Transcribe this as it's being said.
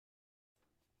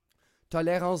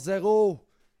Tolérance zéro.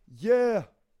 Yeah.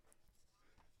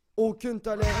 Aucune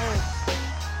tolérance.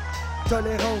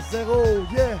 Tolérance zéro.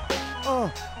 Yeah.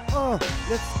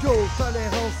 Let's go.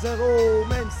 Tolérance zéro.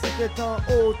 Même si t'es en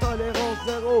haut. Tolérance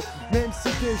zéro. Même si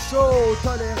t'es chaud.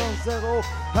 Tolérance zéro.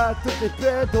 À toutes les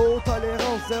pédos.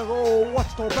 Tolérance zéro.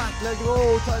 Watch ton bac le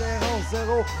gros. Tolérance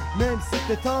zéro. Même si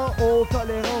t'es en haut.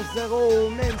 Tolérance zéro.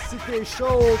 Même si t'es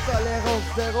chaud. Tolérance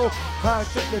zéro. À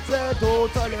toutes les pédos.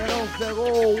 Tolérance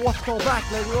zéro. Watch ton bac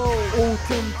le gros.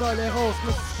 Aucune tolérance.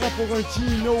 Mais tu te prends pour un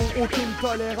Gino. Aucune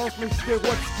tolérance. Même si t'es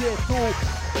roi du ghetto.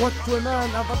 Watch toi man,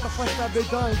 avant de te faire taper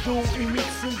dans le dos.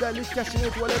 Inutile d'aller te cacher les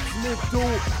toilettes du métro.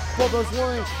 Pas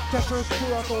besoin, cache un coup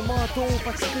dans ton manteau.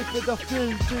 Fait que si t'es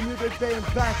pédophile, t'es mieux d'être bien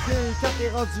backé. Quand t'es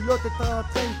rendu là, t'es en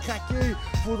train de craquer.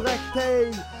 Faudrait que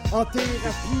t'ailles en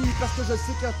thérapie. Parce que je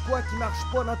sais qu'il y a de quoi qui marche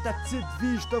pas dans ta petite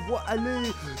vie. Je te vois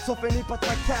aller, sauf finir par te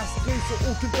castrer.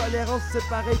 Sur aucune tolérance, c'est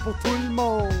pareil pour tout le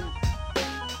monde.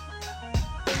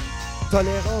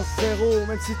 Tolérance zéro,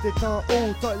 même si t'es en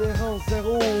haut. Tolérance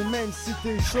zéro, même si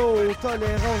t'es chaud.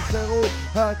 Tolérance zéro,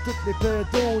 à toutes les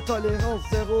pédos. Tolérance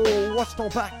zéro, watch ton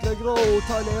bac le gros.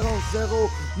 Tolérance zéro,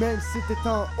 même si t'es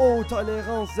en haut.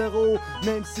 Tolérance zéro,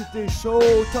 même si t'es chaud.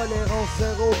 Tolérance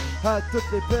zéro, à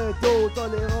toutes les pédos.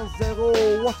 Tolérance zéro,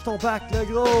 watch ton bac le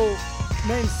gros.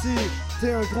 Même si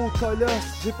t'es un gros colosse,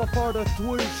 j'ai pas peur de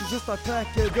toi, j'suis juste un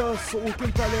paquet d'os,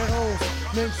 aucune tolérance.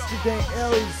 Même si t'es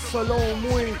d'un L, selon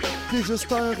moi, t'es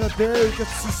juste un rebelle, que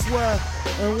tu sois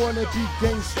un wannabe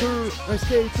gangster, un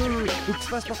skater, ou que tu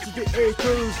fasses partie des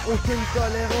haters. Aucune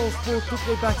tolérance pour tous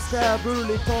les backstabbers,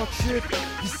 les talk shit.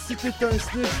 Pis si t'es un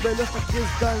snitch, ben là j'te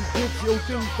crise dans le bitch. Y'a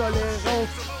aucune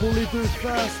tolérance pour les deux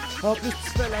faces. En plus tu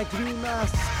fais la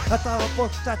grimace, attends pas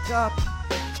que tu t'attrapes.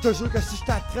 Je te jure que si je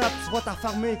t'attrape, tu vas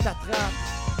t'affarmer et t'attrape.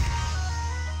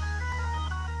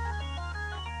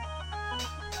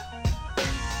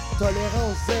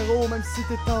 Tolérance zéro, même si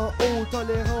t'es en haut.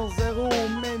 Tolérance zéro,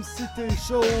 même si t'es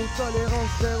chaud.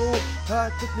 Tolérance zéro, à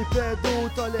toutes les pédos.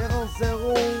 Tolérance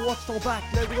zéro, watch ton bac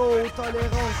le gros.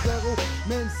 Tolérance zéro,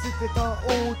 même si t'es en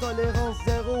haut. Tolérance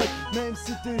zéro, même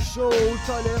si t'es chaud.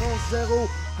 Tolérance zéro,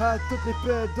 à toutes les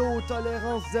pédos.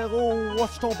 Tolérance zéro,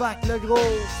 watch ton bac le gros.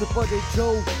 C'est pas des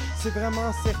jokes, c'est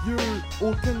vraiment sérieux.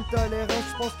 Aucune tolérance,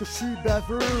 tu penses que je suis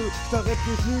baveux. Je t'aurais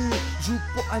prévenu, joue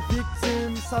pas à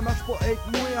victime. Ça marche pas avec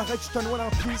moi, arrête, je te noie dans la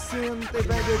piscine. T'es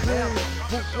ben débile,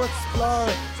 pourquoi tu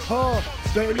pleures? Ah,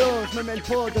 ben là, je me mêle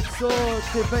pas de ça.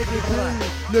 T'es ben débile,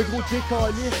 le gros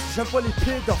décaliste. J'aime pas les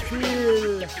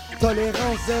pédophiles.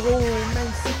 Tolérance zéro,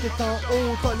 même si t'es en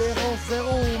haut. Tolérance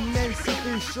zéro, même si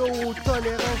t'es chaud.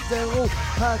 Tolérance zéro,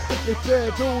 à toutes les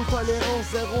pédos. Tolérance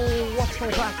zéro, watch ton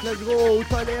bac le gros.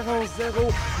 Tolérance zéro,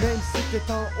 même si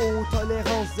t'es en haut.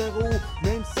 Tolérance zéro,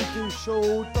 même si t'es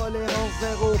chaud. Tolérance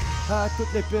zéro, à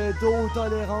toutes les pédos.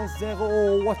 Tolérance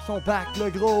zéro, watch ton bac le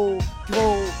gros.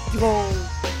 Gros.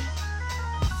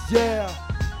 Yeah,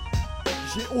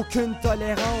 j'ai aucune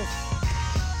tolérance.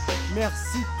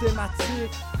 Merci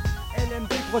Matik,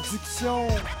 LMD Productions.